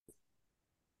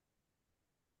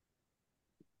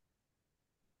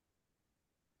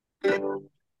Welcome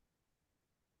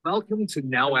to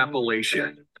Now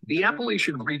Appalachia. The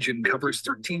Appalachian region covers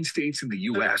 13 states in the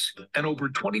U.S., and over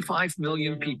 25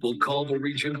 million people call the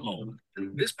region home.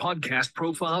 This podcast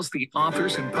profiles the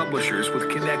authors and publishers with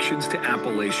connections to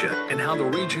Appalachia and how the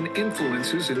region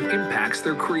influences and impacts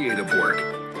their creative work.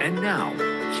 And now,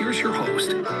 here's your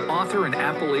host, author and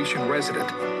Appalachian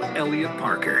resident, Elliot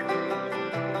Parker.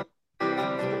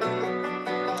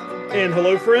 And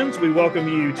hello, friends. We welcome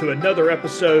you to another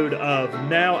episode of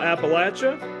Now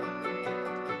Appalachia,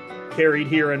 carried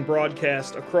here and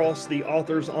broadcast across the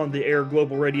Authors on the Air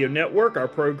Global Radio Network. Our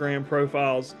program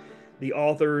profiles the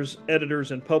authors,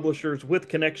 editors, and publishers with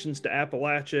connections to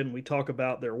Appalachia, and we talk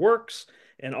about their works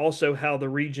and also how the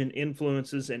region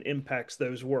influences and impacts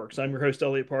those works. I'm your host,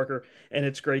 Elliot Parker, and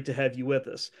it's great to have you with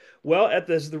us. Well,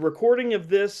 as the recording of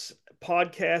this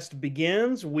podcast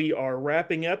begins, we are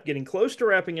wrapping up, getting close to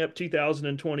wrapping up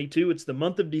 2022. It's the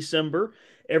month of December.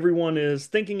 Everyone is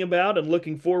thinking about and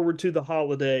looking forward to the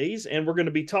holidays, and we're going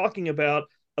to be talking about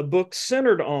a book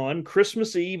centered on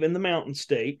Christmas Eve in the Mountain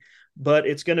State, but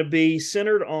it's going to be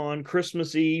centered on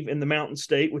Christmas Eve in the Mountain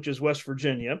State, which is West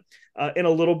Virginia, in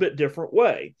a little bit different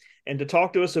way. And to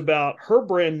talk to us about her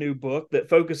brand new book that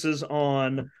focuses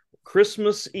on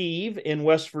Christmas Eve in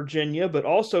West Virginia, but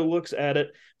also looks at it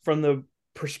from the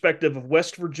perspective of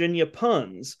West Virginia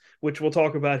puns, which we'll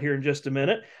talk about here in just a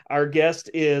minute. Our guest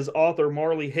is author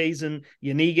Marley Hazen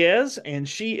Yaniguez, and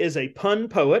she is a pun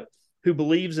poet who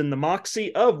believes in the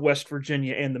moxie of West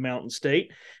Virginia and the Mountain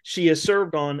State. She has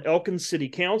served on Elkins City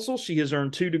Council. She has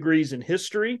earned 2 degrees in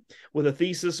history with a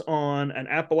thesis on an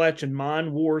Appalachian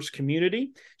mine wars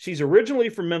community. She's originally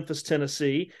from Memphis,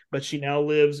 Tennessee, but she now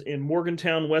lives in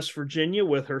Morgantown, West Virginia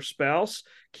with her spouse,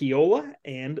 Keola,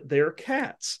 and their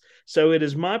cats. So it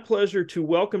is my pleasure to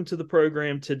welcome to the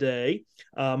program today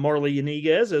Marley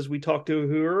Yaniguez as we talk to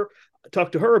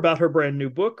her about her brand new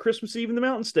book, Christmas Eve in the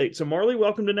Mountain State. So Marley,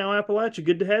 welcome to Now Appalachia.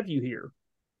 Good to have you here.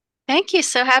 Thank you.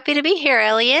 So happy to be here,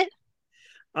 Elliot.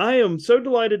 I am so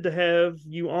delighted to have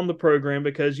you on the program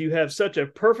because you have such a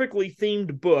perfectly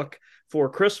themed book for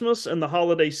Christmas and the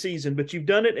holiday season, but you've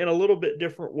done it in a little bit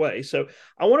different way. So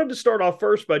I wanted to start off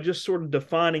first by just sort of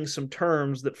defining some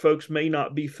terms that folks may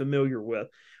not be familiar with.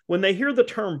 When they hear the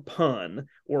term pun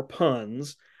or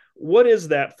puns, what is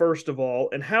that, first of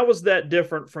all, and how is that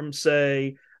different from,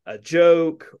 say, a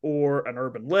joke or an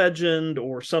urban legend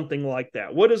or something like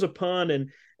that? What is a pun,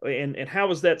 and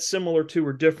how is that similar to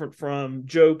or different from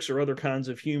jokes or other kinds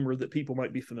of humor that people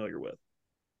might be familiar with?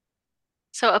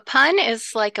 So a pun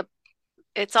is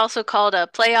it's also called a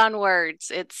play on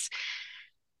words. It's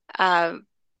uh,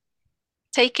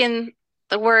 taking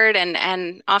the word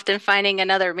and often finding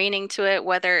another meaning to it,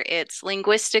 whether it's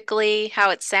linguistically, how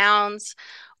it sounds,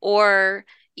 or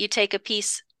you take a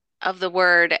piece of the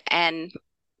word and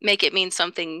make it mean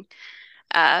something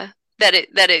that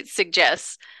it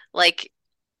suggests. Like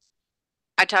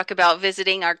I talk about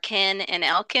visiting our kin in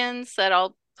Elkins, that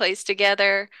all plays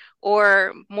together,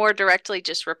 or more directly,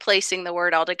 just replacing the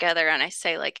word altogether. And I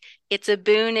say, like, it's a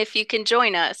boon if you can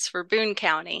join us for Boone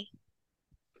County,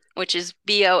 which is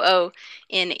Boone.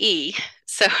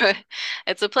 So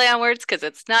it's a play on words because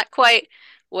it's not quite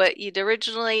what you'd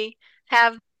originally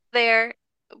have there,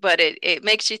 but it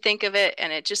makes you think of it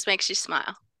and it just makes you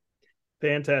smile.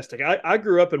 Fantastic. I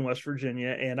grew up in West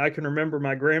Virginia, and I can remember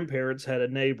my grandparents had a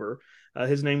neighbor.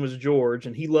 His name was George,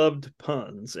 and he loved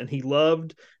puns, and he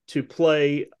loved to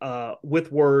play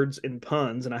with words and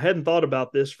puns. And I hadn't thought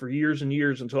about this for years and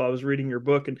years until I was reading your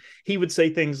book. And he would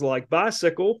say things like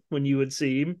bicycle when you would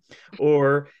see him,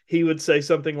 or he would say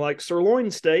something like sirloin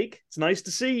steak. It's nice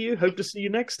to see you. Hope to see you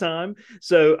next time.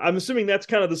 So I'm assuming that's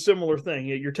kind of the similar thing.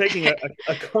 You're taking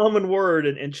a common word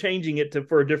and changing it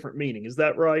for a different meaning. Is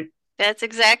that right? That's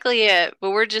exactly it.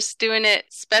 But we're just doing it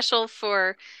special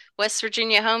for West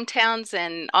Virginia hometowns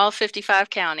and all 55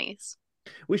 counties.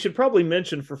 We should probably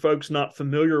mention for folks not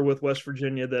familiar with West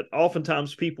Virginia that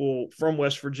oftentimes people from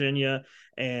West Virginia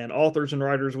and authors and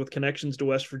writers with connections to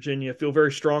West Virginia feel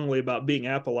very strongly about being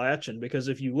Appalachian, because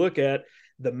if you look at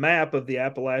the map of the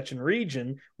Appalachian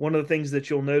region, one of the things that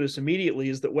you'll notice immediately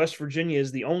is that West Virginia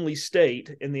is the only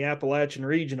state in the Appalachian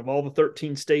region of all the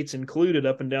 13 states included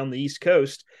up and down the East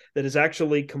Coast that is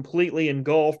actually completely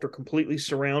engulfed or completely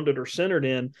surrounded or centered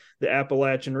in the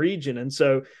Appalachian region. And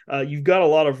so you've got a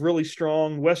lot of really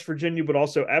strong West Virginia, but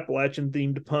also Appalachian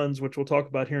themed puns, which we'll talk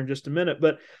about here in just a minute.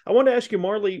 But I want to ask you,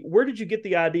 Marley, where did you get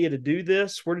the idea to do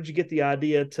this? Where did you get the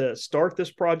idea to start this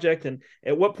project? And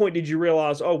at what point did you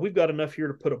realize, oh, we've got enough here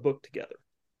to put a book together?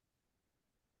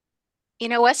 You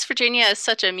know, West Virginia is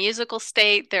such a musical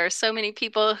state. There are so many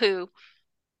people who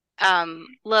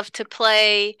love to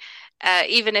play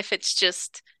even if it's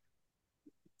just,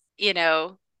 you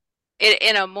know,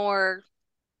 in a more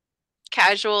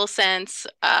casual sense,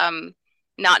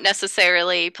 not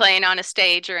necessarily playing on a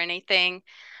stage or anything.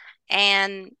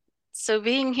 And so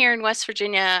being here in West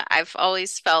Virginia, I've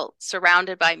always felt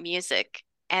surrounded by music.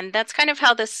 And that's kind of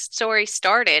how this story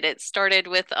started. It started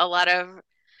with a lot of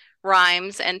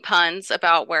rhymes and puns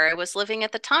about where I was living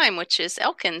at the time, which is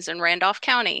Elkins in Randolph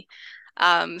County.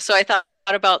 So I thought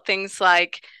about things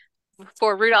like,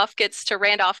 before Rudolph gets to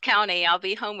Randolph County, I'll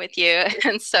be home with you.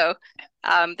 And so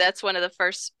that's one of the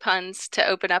first puns to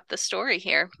open up the story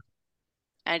here.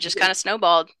 And it just kind of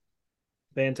snowballed.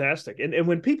 Fantastic. And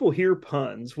when people hear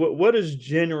puns, what is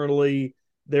generally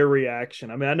their reaction?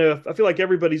 I mean, I feel like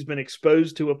everybody's been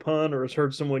exposed to a pun or has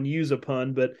heard someone use a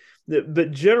pun, but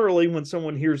generally when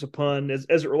someone hears a pun, as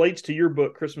it relates to your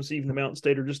book, Christmas Eve in the Mountain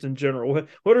State, or just in general,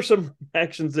 what are some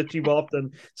actions that you've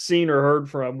often seen or heard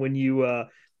from when you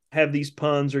have these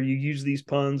puns, or you use these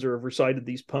puns, or have recited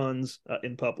these puns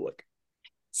in public?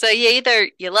 So you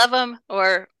love them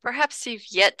or perhaps you've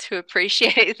yet to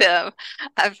appreciate them.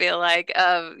 I feel like,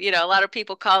 a lot of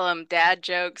people call them dad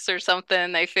jokes or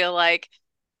something. They feel like,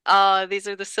 oh, these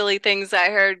are the silly things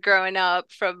I heard growing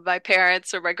up from my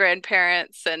parents or my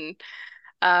grandparents. And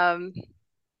um,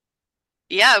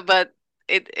 yeah, but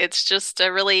it's just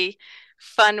a really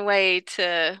fun way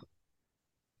to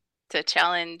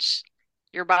challenge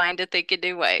your mind to think in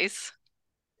new ways.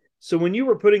 So when you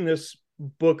were putting this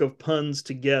book of puns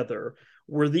together,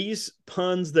 were these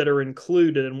puns that are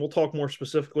included, and we'll talk more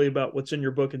specifically about what's in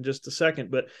your book in just a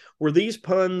second, but were these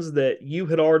puns that you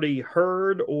had already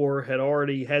heard or had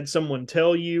already had someone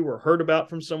tell you or heard about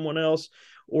from someone else?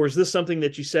 Or is this something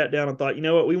that you sat down and thought, you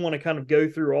know what, we want to kind of go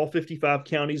through all 55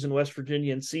 counties in West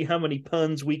Virginia and see how many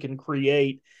puns we can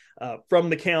create from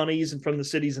the counties and from the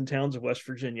cities and towns of West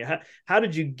Virginia? How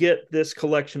did you get this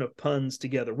collection of puns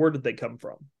together? Where did they come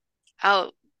from?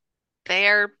 Oh,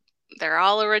 they're they're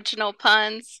all original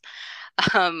puns.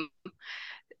 Um,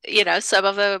 some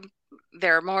of them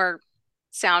they're more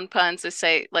sound puns. They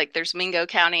say like there's Mingo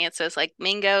County. It says like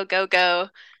Mingo, go go,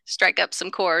 strike up some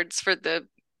chords for the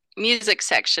music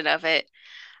section of it.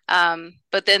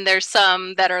 But then there's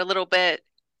some that are a little bit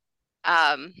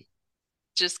um,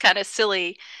 just kind of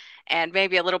silly and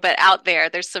maybe a little bit out there.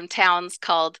 There's some towns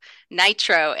called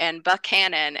Nitro and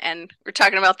Buckhannon, and we're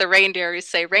talking about the reindeer. We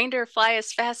say reindeer fly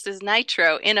as fast as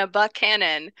Nitro in a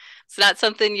Buckhannon. It's not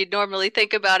something you'd normally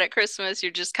think about at Christmas.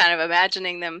 You're just kind of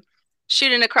imagining them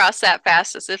shooting across that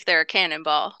fast as if they're a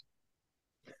cannonball.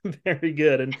 Very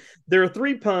good. And there are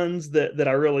three puns that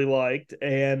I really liked.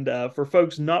 And for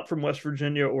folks not from West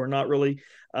Virginia or not really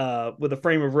with a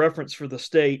frame of reference for the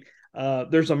state,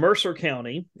 there's a Mercer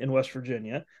County in West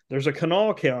Virginia. There's a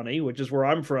Kanawha County, which is where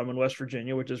I'm from in West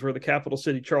Virginia, which is where the capital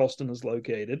city, Charleston, is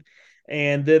located.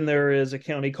 And then there is a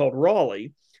county called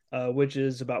Raleigh, which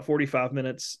is about 45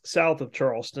 minutes south of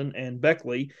Charleston. And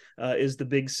Beckley is the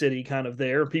big city kind of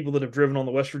there. People that have driven on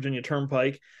the West Virginia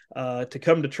Turnpike to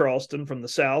come to Charleston from the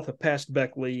south have passed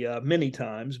Beckley many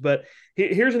times. But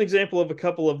here's an example of a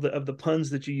couple of the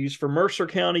puns that you use. For Mercer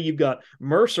County, you've got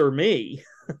Mercer me.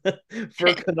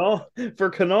 For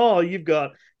Kanawha, you've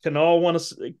got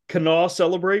Kanawha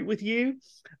celebrate with you.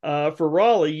 For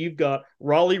Raleigh, you've got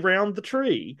Raleigh round the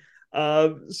tree.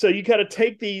 So you kind of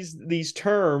take these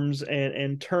terms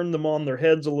and turn them on their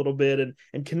heads a little bit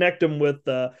and connect them with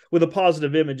a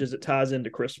positive image as it ties into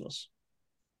Christmas.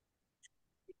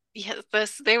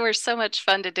 Yes, they were so much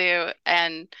fun to do,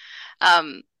 and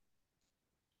um,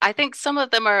 I think some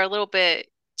of them are a little bit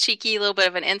cheeky, a little bit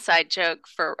of an inside joke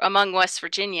for among West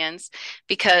Virginians,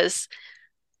 because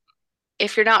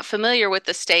if you're not familiar with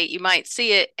the state, you might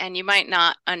see it and you might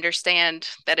not understand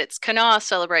that it's Kanawha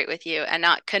celebrate with you and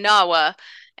not Kanawha.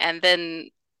 And then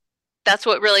that's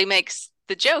what really makes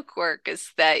the joke work,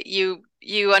 is that you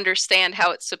understand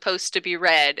how it's supposed to be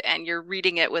read and you're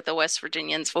reading it with a West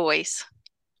Virginian's voice.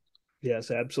 Yes,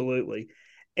 absolutely.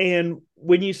 And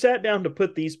when you sat down to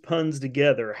put these puns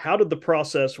together, how did the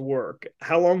process work?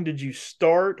 How long did you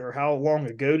start, or how long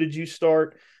ago did you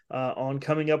start on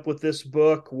coming up with this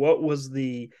book? What was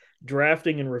the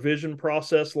drafting and revision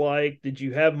process like? Did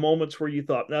you have moments where you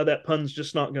thought, no, that pun's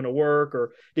just not going to work?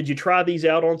 Or did you try these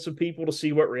out on some people to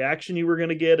see what reaction you were going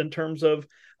to get in terms of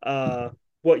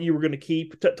what you were going to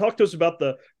keep? Talk to us about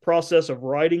the process of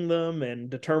writing them and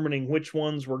determining which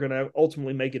ones were going to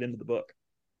ultimately make it into the book.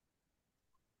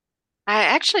 I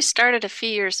actually started a few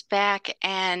years back,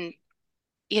 and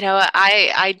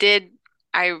I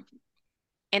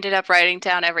ended up writing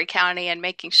down every county and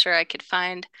making sure I could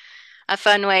find a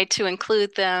fun way to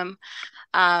include them.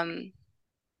 Um,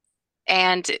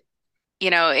 and,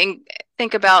 in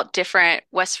think about different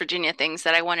West Virginia things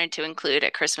that I wanted to include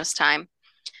at Christmas time.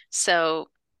 So,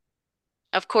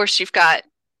 of course, you've got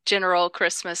general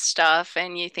Christmas stuff,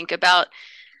 and you think about,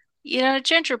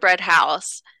 gingerbread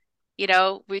house.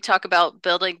 We talk about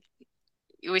building,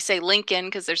 we say Lincoln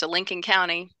because there's a Lincoln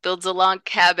County, builds a log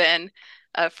cabin,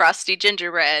 frosty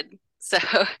gingerbread. So,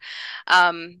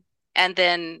 um, and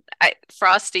then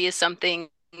Frosty is something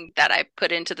that I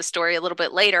put into the story a little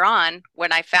bit later on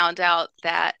when I found out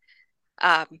that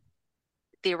um,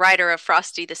 the writer of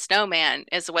Frosty the Snowman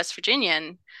is a West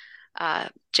Virginian,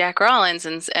 Jack Rollins,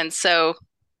 and so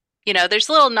there's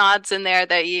little nods in there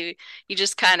that you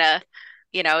just kind of,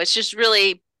 it's just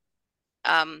really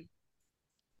um,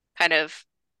 kind of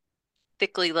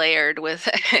thickly layered with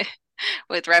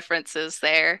with references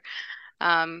there.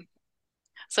 Um,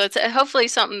 so it's hopefully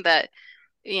something that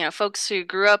folks who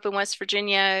grew up in West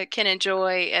Virginia can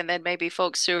enjoy, and then maybe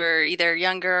folks who are either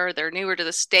younger or they're newer to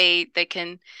the state, they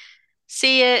can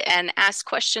see it and ask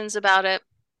questions about it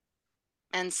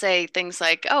and say things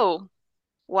like, "Oh,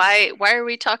 why are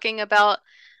we talking about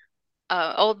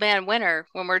Old Man Winter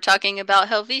when we're talking about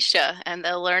Helvetia?" And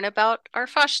they'll learn about our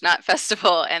Fastnacht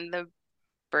Festival and the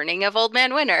burning of Old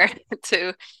Man Winter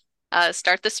to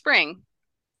start the spring.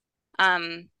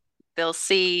 They'll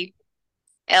see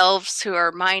elves who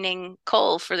are mining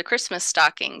coal for the Christmas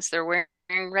stockings. They're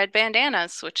wearing red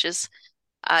bandanas, which is,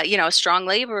 a strong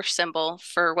labor symbol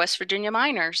for West Virginia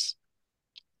miners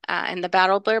in the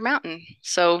Battle of Blair Mountain.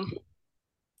 So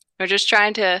we're just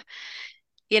trying to,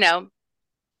 you know,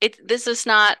 this is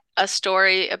not a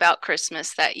story about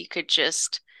Christmas that you could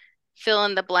just fill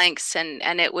in the blanks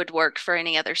and it would work for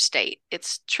any other state.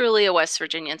 It's truly a West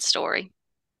Virginian story.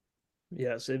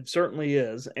 Yes, it certainly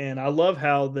is. And I love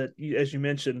how that, as you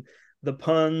mentioned, the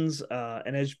puns,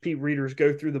 and as readers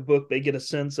go through the book, they get a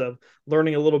sense of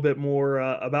learning a little bit more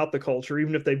about the culture,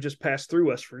 even if they've just passed through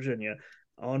West Virginia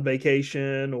on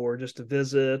vacation or just to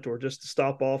visit or just to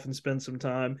stop off and spend some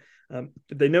time.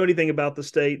 If they know anything about the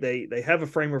state, they have a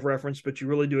frame of reference, but you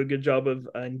really do a good job of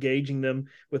engaging them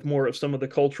with more of some of the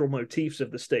cultural motifs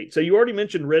of the state. So you already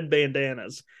mentioned red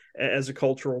bandanas as a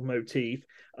cultural motif.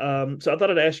 So I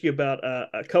thought I'd ask you about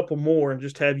a couple more and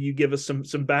just have you give us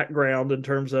some background in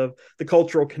terms of the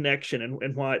cultural connection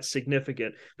and why it's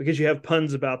significant, because you have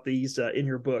puns about these in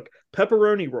your book.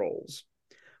 Pepperoni rolls.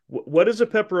 What is a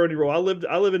pepperoni roll?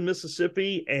 I live in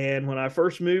Mississippi, and when I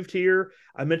first moved here,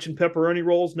 I mentioned pepperoni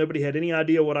rolls. Nobody had any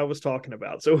idea what I was talking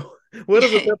about. So, what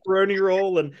is a pepperoni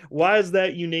roll, and why is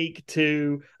that unique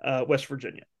to West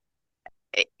Virginia?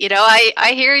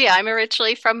 I hear you. I'm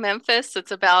originally from Memphis.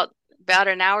 It's about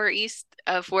an hour east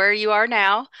of where you are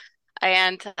now.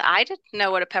 And I didn't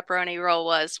know what a pepperoni roll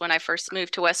was when I first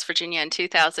moved to West Virginia in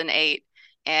 2008.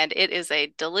 And it is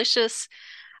a delicious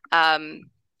um,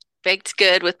 baked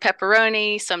good with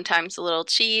pepperoni, sometimes a little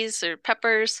cheese or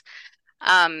peppers.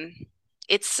 Um,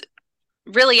 it's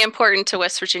really important to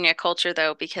West Virginia culture,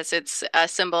 though, because it's a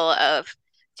symbol of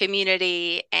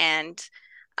community and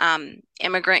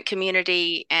immigrant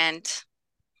community, and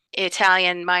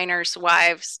Italian miners'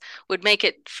 wives would make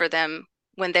it for them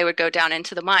when they would go down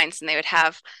into the mines, and they would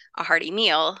have a hearty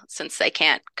meal since they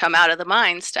can't come out of the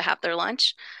mines to have their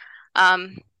lunch.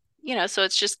 Um, so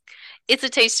it's a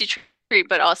tasty treat,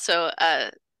 but also a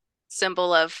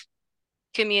symbol of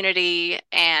community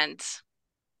and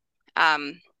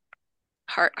um,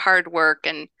 hard work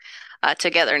and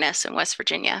togetherness in West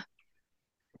Virginia.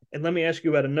 And let me ask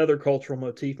you about another cultural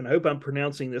motif, and I hope I'm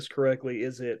pronouncing this correctly.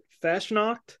 Is it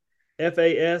Fastnacht?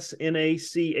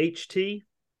 Fasnacht?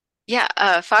 Yeah,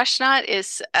 Fastnacht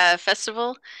is a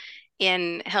festival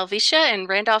in Helvetia in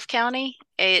Randolph County.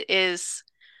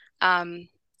 Um,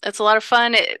 it's a lot of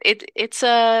fun. It's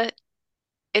a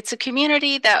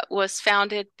community that was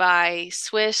founded by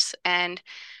Swiss and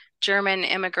German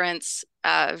immigrants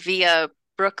via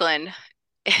Brooklyn,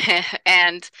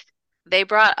 and they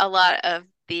brought a lot of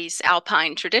these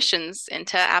alpine traditions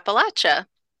into Appalachia,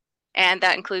 and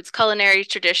that includes culinary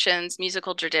traditions,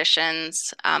 musical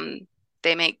traditions.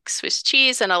 They make Swiss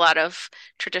cheese and a lot of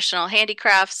traditional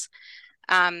handicrafts,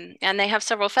 and they have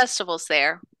several festivals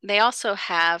there. They also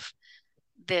have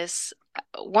this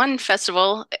one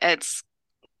festival. It's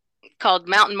called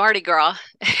Mountain Mardi Gras.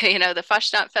 The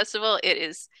Fastnacht Festival. It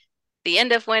is the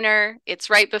end of winter. It's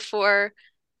right before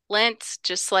Lent,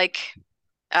 just like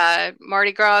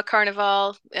Mardi Gras,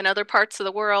 Carnival in other parts of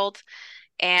the world.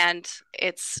 And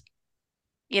it's,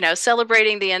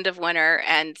 celebrating the end of winter,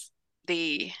 and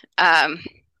the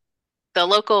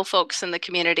local folks in the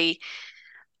community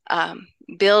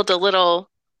build a little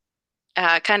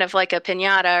kind of like a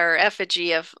piñata or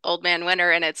effigy of Old Man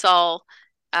Winter, and it's all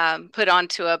put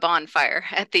onto a bonfire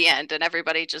at the end, and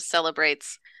everybody just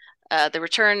celebrates the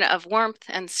return of warmth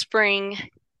and spring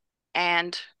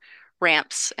and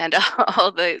ramps and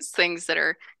all those things that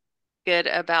are good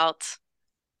about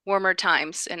warmer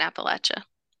times in Appalachia.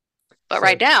 But So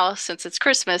right now, since it's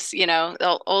Christmas,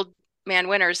 the old man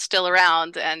winter's still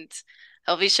around, and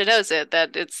Helvetia knows it,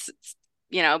 that it's,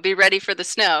 be ready for the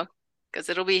snow because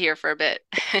it'll be here for a bit.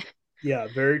 yeah,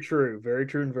 very true,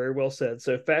 and very well said.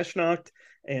 So Fashnacht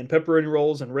and pepperoni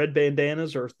rolls and red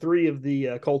bandanas are three of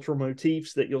the cultural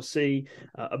motifs that you'll see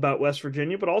about West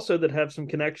Virginia, but also that have some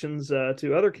connections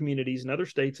to other communities and other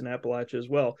states in Appalachia as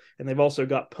well. And they've also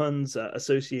got puns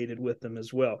associated with them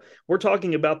as well. We're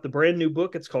talking about the brand new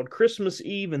book. It's called Christmas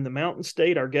Eve in the Mountain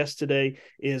State. Our guest today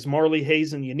is Marley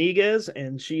Hazen Yaniguez,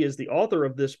 and she is the author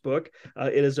of this book.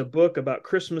 It is a book about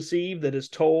Christmas Eve that is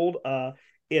told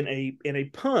in a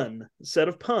pun set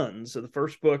of puns. So the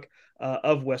first book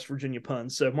of West Virginia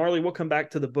puns. So Marley, we'll come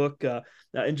back to the book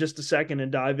in just a second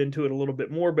and dive into it a little bit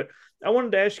more. But I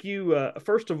wanted to ask you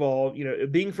first of all,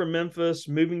 being from Memphis,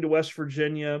 moving to West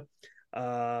Virginia.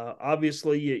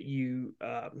 Obviously, you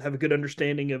have a good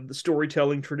understanding of the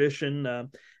storytelling tradition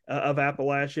of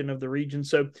Appalachian of the region.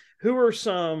 So, who are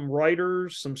some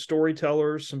writers, some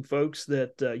storytellers, some folks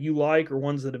that you like, or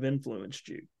ones that have influenced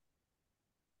you?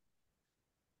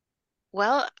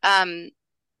 Well,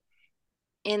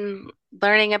 in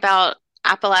learning about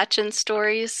Appalachian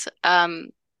stories, I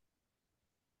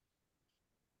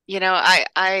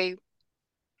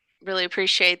really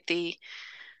appreciate the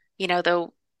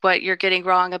what you're getting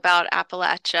wrong about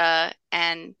Appalachia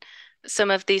and some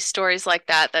of these stories like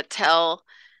that tell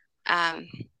um,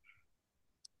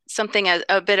 something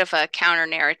a bit of a counter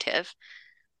narrative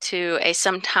to a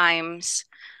sometimes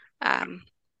um,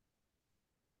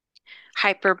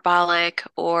 hyperbolic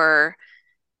or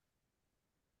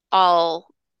all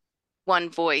one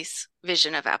voice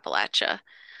vision of Appalachia.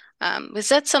 Is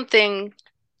that something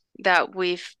that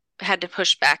we've had to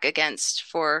push back against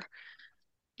for,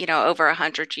 over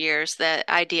 100 years? The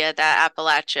idea that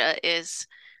Appalachia is,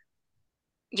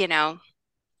 you know,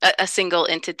 a single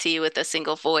entity with a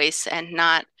single voice and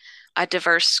not a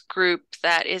diverse group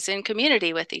that is in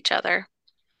community with each other.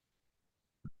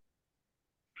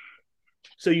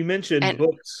 So you mentioned And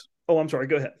books. Oh, I'm sorry.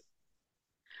 Go ahead.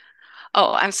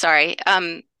 oh, I'm sorry.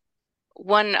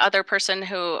 One other person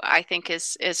who I think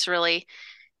is really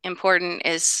important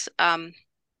is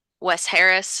Wes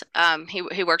Harris.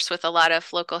 He works with a lot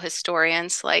of local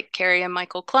historians like Carrie and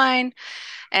Michael Klein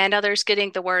and others,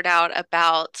 getting the word out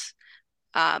about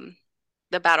um,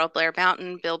 the Battle of Blair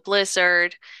Mountain, Bill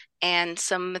Blizzard, and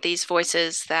some of these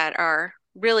voices that are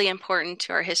really important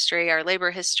to our history, our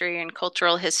labor history and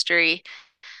cultural history,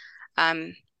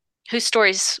 um, whose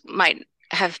stories might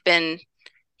have been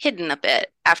hidden a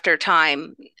bit after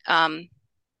time,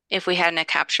 if we hadn't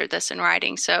captured this in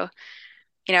writing. So,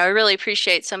 I really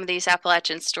appreciate some of these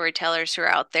Appalachian storytellers who are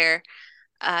out there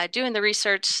doing the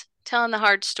research, telling the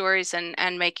hard stories,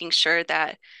 and making sure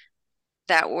that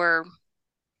we're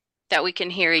that we can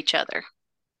hear each other.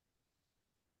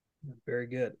 Very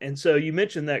good. And so you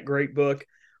mentioned that great book,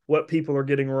 What People Are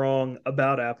Getting Wrong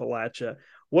About Appalachia.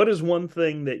 What is one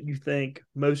thing that you think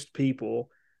most people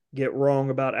get wrong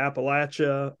about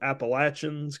Appalachia?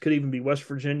 Appalachians, could even be West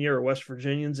Virginia or West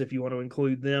Virginians if you want to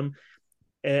include them.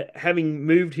 Having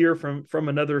moved here from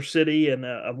another city and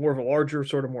a more of a larger,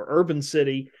 sort of more urban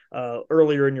city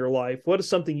earlier in your life, what is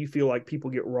something you feel like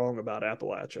people get wrong about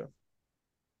Appalachia?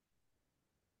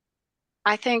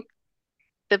 I think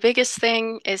the biggest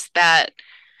thing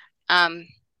um,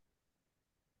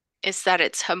 is that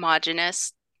it's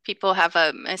homogenous. People have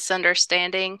a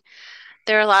misunderstanding.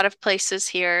 There are a lot of places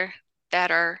here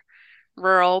that are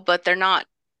rural, but they're not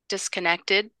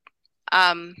disconnected.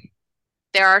 Um,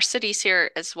 there are cities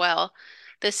here as well.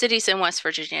 The cities in West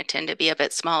Virginia tend to be a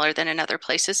bit smaller than in other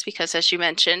places because, as you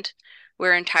mentioned,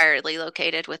 we're entirely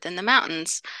located within the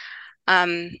mountains.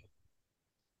 Um,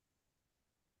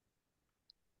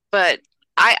 but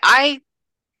I,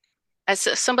 as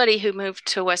somebody who moved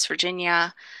to West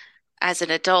Virginia as an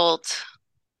adult,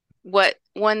 what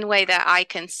one way that I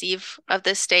conceive of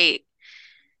the state,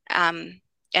 um,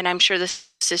 and I'm sure this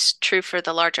is true for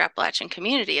the larger Appalachian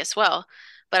community as well,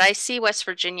 but I see West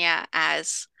Virginia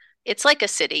as it's like a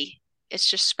city. It's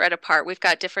just spread apart. We've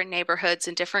got different neighborhoods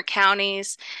in different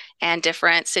counties and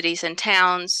different cities and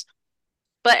towns,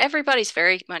 but everybody's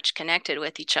very much connected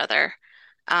with each other.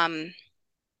 Um,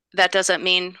 that doesn't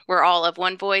mean we're all of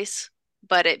one voice,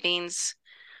 but it means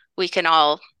we can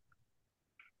all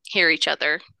hear each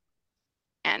other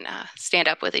and stand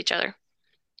up with each other.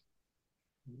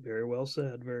 Very well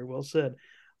said. Very well said.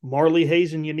 Marley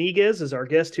Hazen Yaniguez is our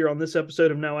guest here on this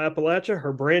episode of Now Appalachia.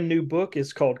 Her brand new book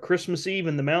is called Christmas Eve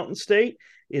in the Mountain State.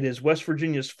 It is West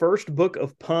Virginia's first book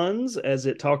of puns, as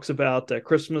it talks about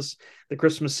Christmas, the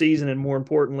Christmas season, and more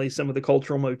importantly, some of the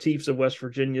cultural motifs of West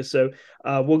Virginia. So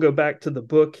we'll go back to the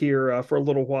book here for a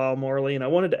little while, Marley. And I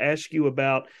wanted to ask you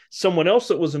about someone else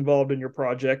that was involved in your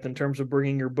project in terms of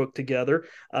bringing your book together.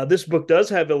 This book does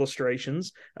have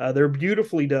illustrations. They're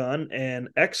beautifully done and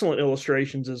excellent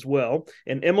illustrations as well.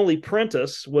 And Emily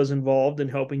Prentice was involved in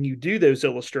helping you do those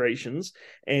illustrations.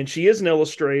 And she is an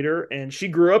illustrator, and she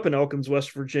grew up in Elkins,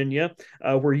 West Virginia,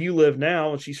 where you live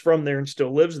now, and she's from there and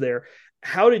still lives there.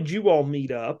 How did you all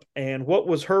meet up, and what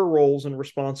was her roles and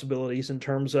responsibilities in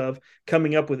terms of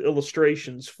coming up with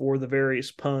illustrations for the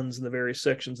various puns in the various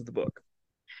sections of the book?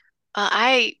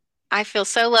 I feel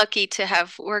so lucky to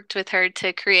have worked with her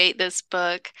to create this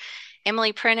book.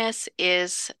 Emily Prentice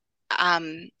is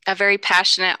a very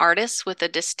passionate artist with a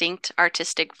distinct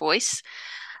artistic voice.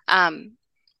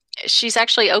 She's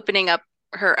actually opening up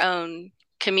her own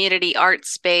community art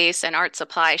space and art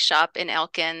supply shop in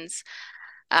Elkins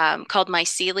called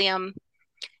Mycelium,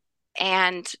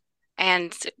 and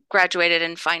graduated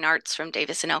in fine arts from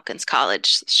Davis and Elkins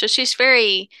College. So she's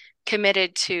very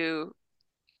committed to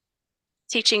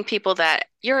teaching people that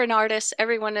you're an artist,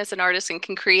 everyone is an artist and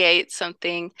can create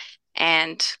something,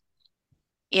 and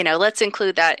let's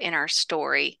include that in our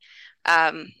story.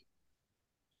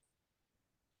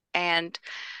 And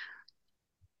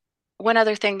one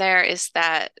other thing there is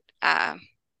that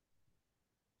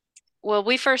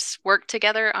we first worked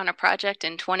together on a project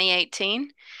in 2018,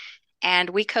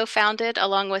 and we co-founded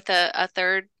along with a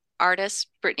third artist,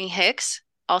 Brittany Hicks,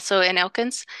 also in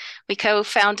Elkins. We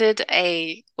co-founded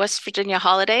a West Virginia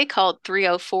holiday called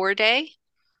 304 Day,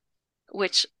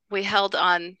 which we held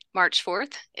on March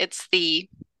 4th. It's the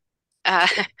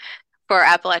for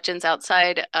Appalachians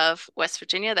outside of West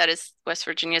Virginia. That is West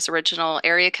Virginia's original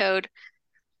area code.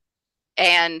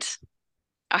 And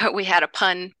we had a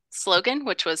pun slogan,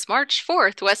 which was March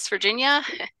 4th, West Virginia.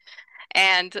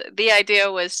 And the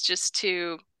idea was just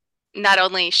to not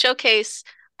only showcase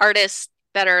artists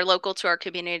that are local to our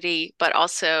community, but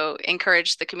also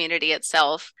encourage the community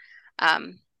itself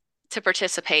to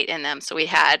participate in them. So we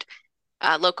had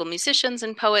local musicians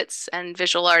and poets and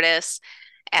visual artists.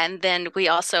 And then we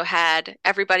also had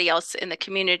everybody else in the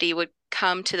community would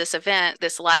come to this event,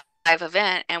 this live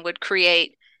event, and would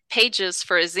create pages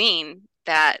for a zine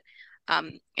that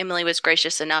Emily was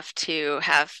gracious enough to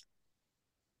have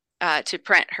to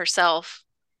print herself,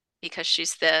 because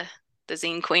she's the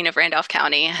zine queen of Randolph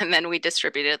County. And then we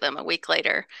distributed them a week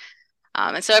later.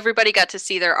 And so everybody got to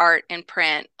see their art in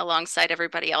print alongside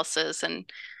everybody else's.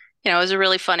 And, it was a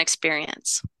really fun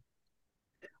experience.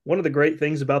 One of the great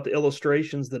things about the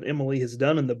illustrations that Emily has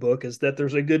done in the book is that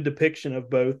there's a good depiction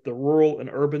of both the rural and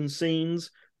urban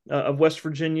scenes of West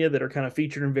Virginia that are kind of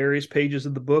featured in various pages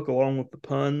of the book, along with the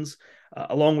puns,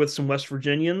 along with some West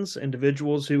Virginians,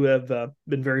 individuals who have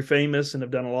been very famous and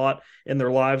have done a lot in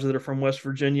their lives that are from West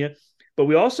Virginia. But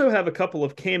we also have a couple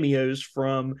of cameos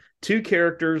from two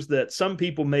characters that some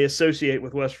people may associate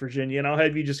with West Virginia. And I'll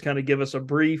have you just kind of give us a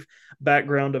brief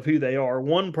background of who they are.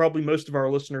 One, probably most of our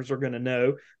listeners are going to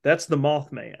know. That's the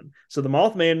Mothman. So the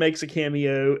Mothman makes a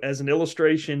cameo as an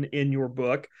illustration in your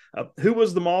book. Who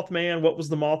was the Mothman? What was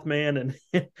the Mothman?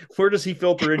 And where does he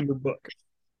filter in your book?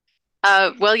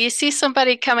 Well, you see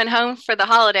somebody coming home for the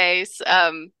holidays,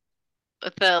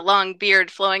 with the long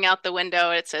beard flowing out the window.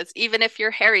 It says, "Even if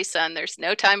you're Harrison, there's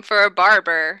no time for a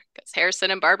barber," because Harrison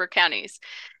and Barber counties.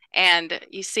 And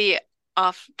you see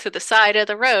off to the side of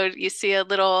the road, you see a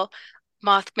little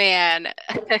Mothman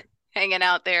hanging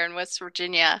out there in West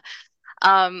Virginia.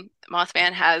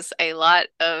 Mothman has a lot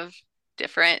of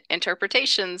different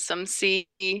interpretations. Some see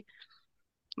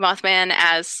Mothman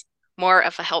as more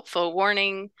of a helpful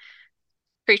warning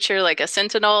creature, like a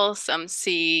sentinel. Some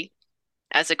see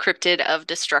as a cryptid of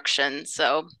destruction.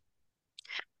 So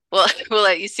we'll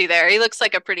let you see there. He looks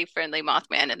like a pretty friendly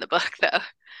Mothman in the book, though.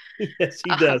 Yes,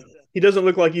 he does. He doesn't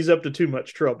look like he's up to too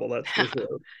much trouble, that's for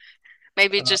sure.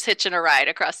 Maybe just hitching a ride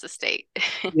across the state.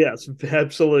 Yes,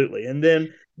 absolutely. And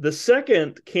then the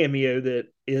second cameo that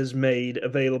is made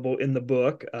available in the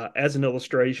book as an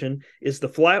illustration is the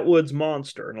Flatwoods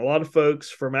Monster. And a lot of folks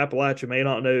from Appalachia may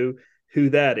not know who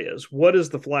that is. What is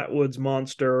the Flatwoods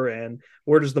Monster, and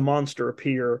where does the monster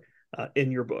appear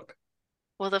in your book?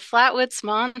 Well, the Flatwoods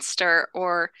Monster,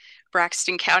 or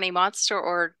Braxton County Monster,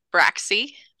 or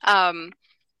Braxy,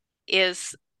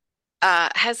 is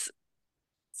has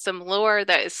some lore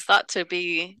that is thought to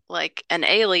be like an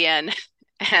alien,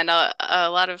 and a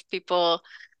lot of people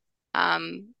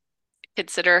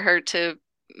consider her to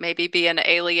maybe be an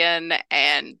alien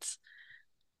and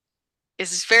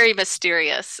is very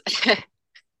mysterious.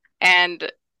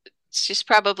 And she's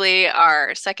probably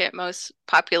our second most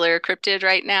popular cryptid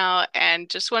right now, and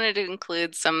just wanted to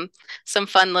include some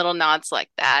fun little nods like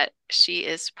that. She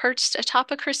is perched atop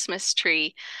a Christmas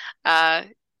tree, uh,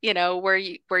 where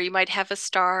you might have a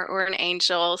star or an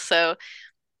angel. So,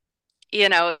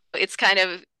 it's kind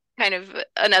of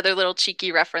another little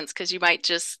cheeky reference because you might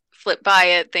just flip by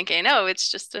it thinking, oh,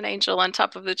 it's just an angel on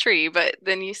top of the tree, but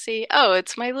then you see, oh,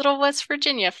 it's my little West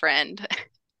Virginia friend.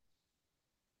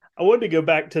 I wanted to go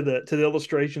back to the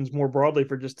illustrations more broadly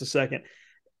for just a second.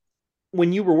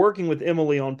 When you were working with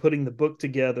Emily on putting the book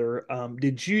together,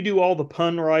 did you do all the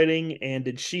pun writing and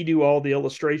did she do all the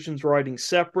illustrations writing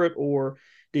separate, or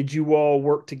did you all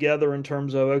work together in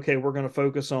terms of, okay, we're going to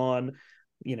focus on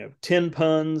 10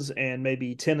 puns and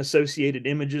maybe 10 associated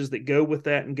images that go with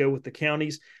that and go with the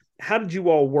counties? How did you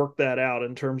all work that out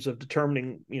in terms of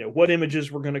determining, what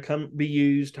images were going to be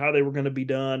used, how they were going to be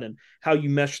done, and how you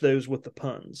mesh those with the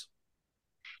puns?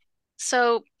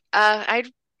 So I'd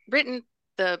written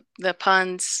the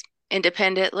puns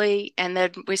independently, and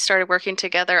then we started working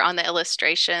together on the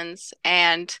illustrations,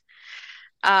 and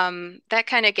that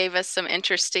kind of gave us some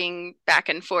interesting back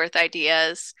and forth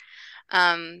ideas.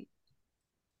 Um,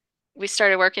 we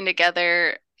started working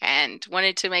together and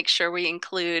wanted to make sure we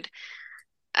include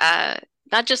uh,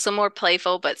 not just some more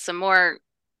playful, but some more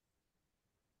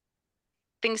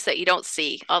things that you don't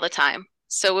see all the time.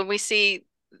 So when we see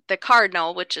the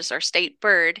cardinal, which is our state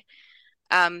bird,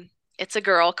 um, it's a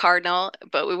girl cardinal,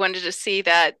 but we wanted to see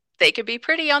that they could be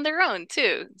pretty on their own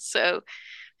too. So,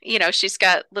 she's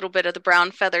got a little bit of the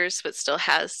brown feathers, but still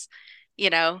has, you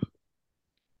know,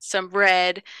 some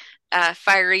red,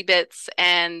 fiery bits,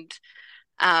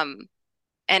 um,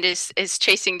 and is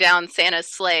chasing down Santa's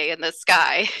sleigh in the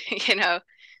sky, you know.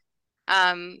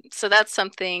 So that's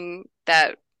something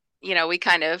that, we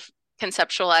kind of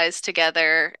conceptualized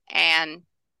together, and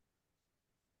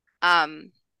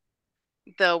um,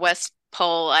 the West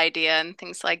Pole idea and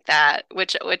things like that,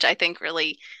 which I think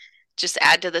really just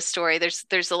add to the story.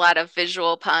 There's a lot of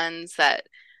visual puns that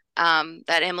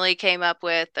Emily came up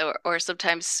with, or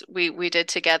sometimes we did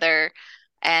together,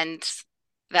 and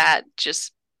that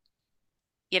just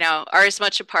are as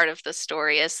much a part of the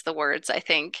story as the words, I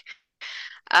think.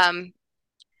 Um,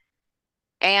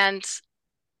 and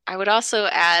I would also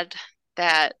add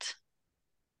that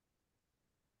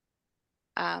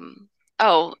um,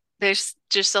 there's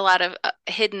just a lot of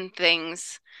hidden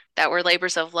things that were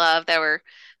labors of love that were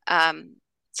um,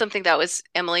 something that was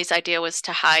Emily's idea was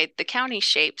to hide the county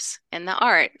shapes in the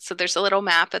art. So there's a little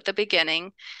map at the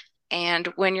beginning, and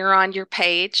when you're on your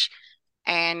page,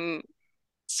 and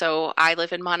so I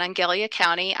live in Monongalia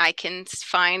County, I can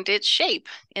find its shape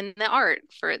in the art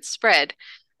for its spread.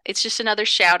 It's just another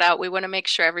shout out. We want to make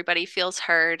sure everybody feels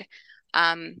heard.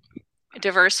 Um,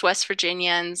 Diverse West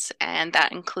Virginians, and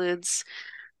that includes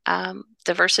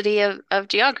diversity of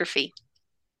geography.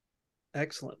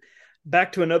 Excellent.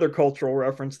 Back to another cultural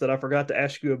reference that I forgot to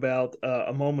ask you about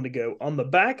a moment ago. On the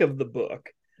back of the book,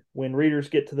 when readers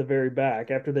get to the very back,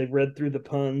 after they've read through the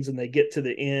puns and they get to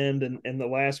the end, and the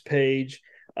last page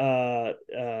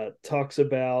talks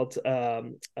about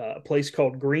a place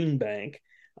called Green Bank.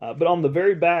 But on the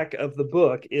very back of the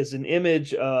book is an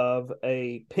image of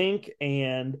a pink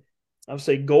and I would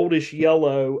say goldish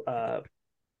yellow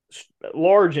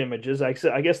large images. I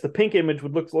guess the pink image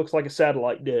looks like a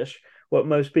satellite dish, what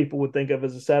most people would think of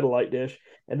as a satellite dish,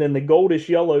 and then the goldish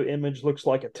yellow image looks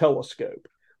like a telescope.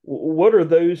 What are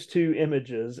those two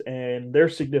images and their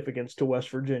significance to West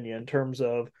Virginia in terms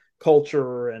of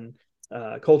culture and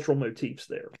cultural motifs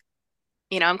there?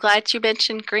 I'm glad you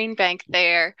mentioned Green Bank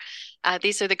there.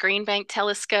 These are the Green Bank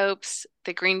telescopes,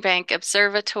 the Green Bank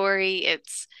Observatory.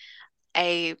 It's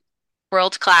a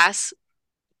world-class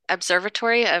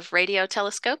observatory of radio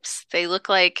telescopes. They look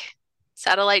like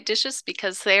satellite dishes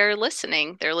because they're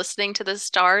listening. They're listening to the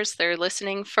stars. They're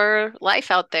listening for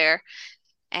life out there,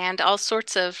 and all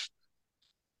sorts of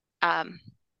um,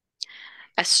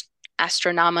 ast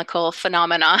astronomical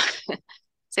phenomena.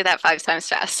 Say that 5 times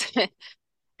fast.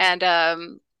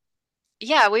 And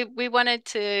yeah, we wanted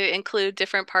to include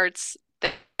different parts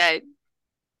that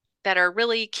that are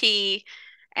really key,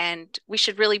 and we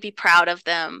should really be proud of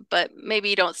them, but maybe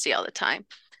you don't see all the time.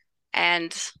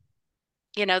 And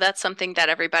that's something that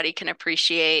everybody can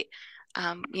appreciate.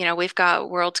 We've got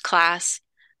world-class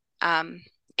um,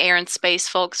 air and space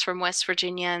folks from West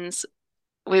Virginians.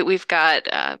 We've got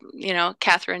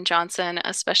Katherine Johnson,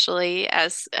 especially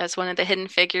as one of the hidden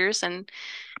figures, and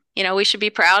we should be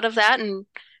proud of that and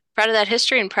proud of that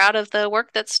history and proud of the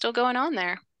work that's still going on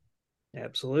there.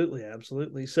 Absolutely,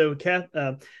 absolutely. So, Kath,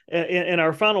 in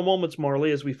our final moments,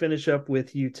 Marley, as we finish up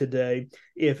with you today,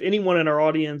 if anyone in our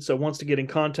audience wants to get in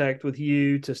contact with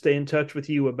you, to stay in touch with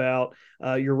you about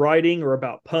your writing or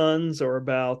about puns or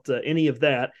about any of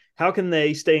that, how can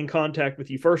they stay in contact with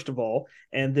you, first of all?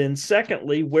 And then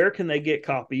secondly, where can they get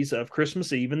copies of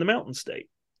Christmas Eve in the Mountain State?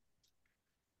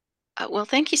 Well,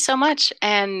 thank you so much.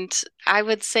 And I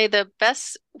would say the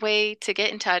best way to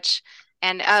get in touch,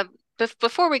 and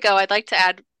before we go, I'd like to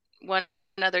add one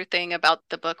other thing about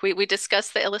the book. We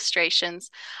discussed the illustrations,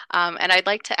 and I'd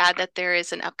like to add that there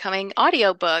is an upcoming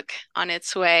audiobook on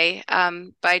its way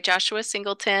by Joshua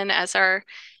Singleton as our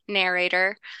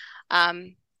narrator.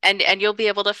 And you'll be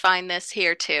able to find this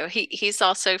here too. He's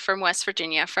also from West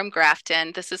Virginia, from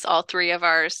Grafton. This is all three of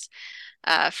ours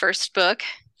first book,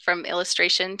 from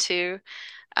illustration to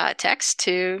text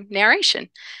to narration.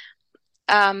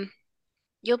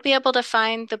 You'll be able to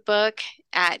find the book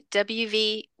at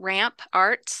WV Ramp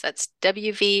Arts. That's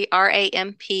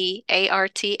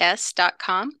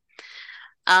WVRAMPARTS.com.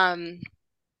 And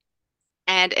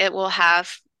it will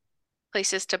have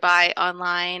places to buy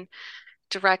online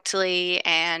directly,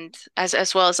 and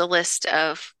as well as a list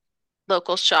of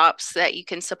local shops that you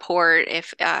can support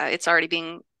if it's already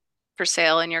being for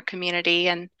sale in your community,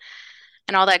 and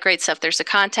all that great stuff. There's a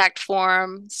contact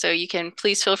form, so you can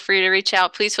please feel free to reach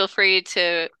out. Please feel free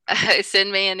to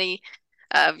send me any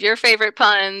of your favorite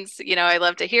puns. I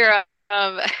love to hear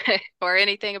them or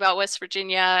anything about West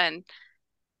Virginia,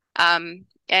 and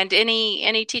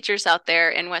any teachers out there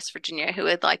in West Virginia who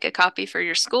would like a copy for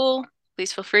your school,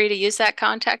 please feel free to use that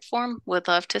contact form. Would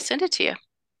love to send it to you.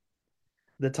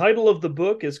 The title of the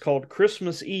book is called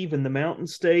Christmas Eve in the Mountain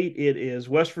State. It is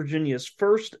West Virginia's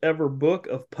first ever book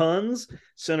of puns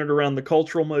centered around the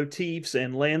cultural motifs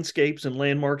and landscapes and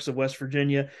landmarks of West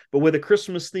Virginia, but with a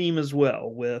Christmas theme as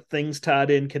well, with things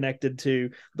tied in connected to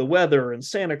the weather and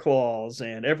Santa Claus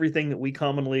and everything that we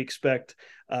commonly expect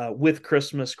with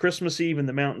Christmas. Christmas Eve in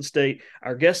the Mountain State.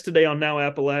 Our guest today on Now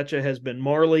Appalachia has been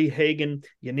Marley Hagan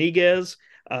Yaniguez.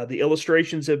 The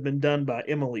illustrations have been done by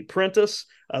Emily Prentice.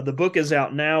 The book is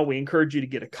out now. We encourage you to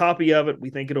get a copy of it. We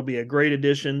think it'll be a great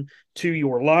addition to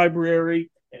your library.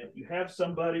 And if you have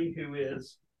somebody who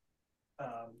is,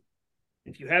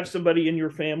 if you have somebody in your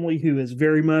family who is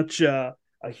very much a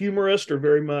humorist or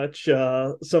very much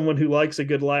someone who likes a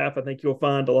good laugh, I think you'll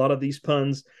find a lot of these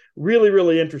puns really,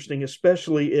 really interesting,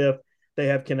 especially if they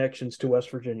have connections to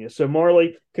West Virginia. So,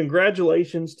 Marley,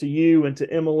 congratulations to you and to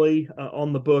Emily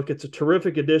on the book. It's a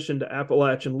terrific addition to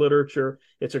Appalachian literature.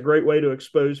 It's a great way to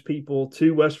expose people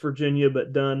to West Virginia,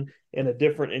 but done in a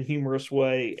different and humorous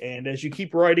way. And as you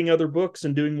keep writing other books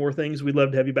and doing more things, we'd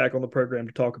love to have you back on the program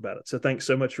to talk about it. So thanks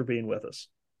so much for being with us.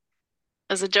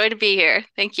 It was a joy to be here.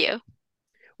 Thank you.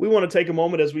 We want to take a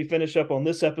moment as we finish up on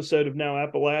this episode of Now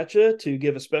Appalachia to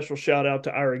give a special shout out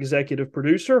to our executive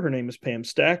producer. Her name is Pam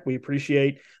Stack. We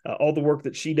appreciate all the work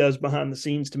that she does behind the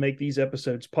scenes to make these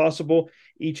episodes possible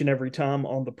each and every time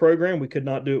on the program. We could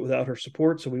not do it without her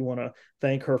support, so we want to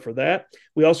thank her for that.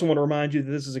 We also want to remind you that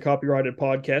this is a copyrighted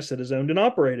podcast that is owned and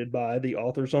operated by the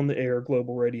Authors on the Air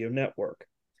Global Radio Network.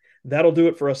 That'll do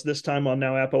it for us this time on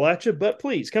Now Appalachia, but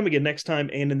please come again next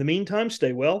time, and in the meantime,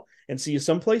 stay well and see you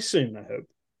someplace soon, I hope.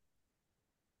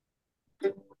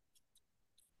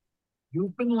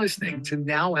 You've been listening to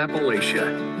Now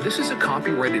Appalachia. This is a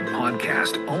copyrighted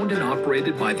podcast owned and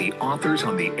operated by the Authors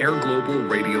on the Air Global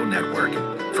Radio Network.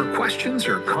 For questions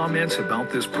or comments about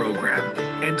this program,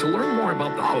 and to learn more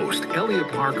about the host, Elliot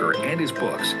Parker, and his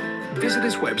books, visit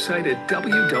his website at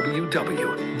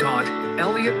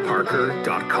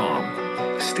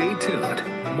www.elliottparker.com. Stay tuned.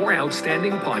 More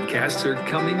outstanding podcasts are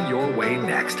coming your way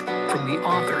next from the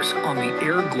Authors on the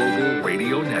Air Global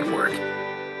Radio Network.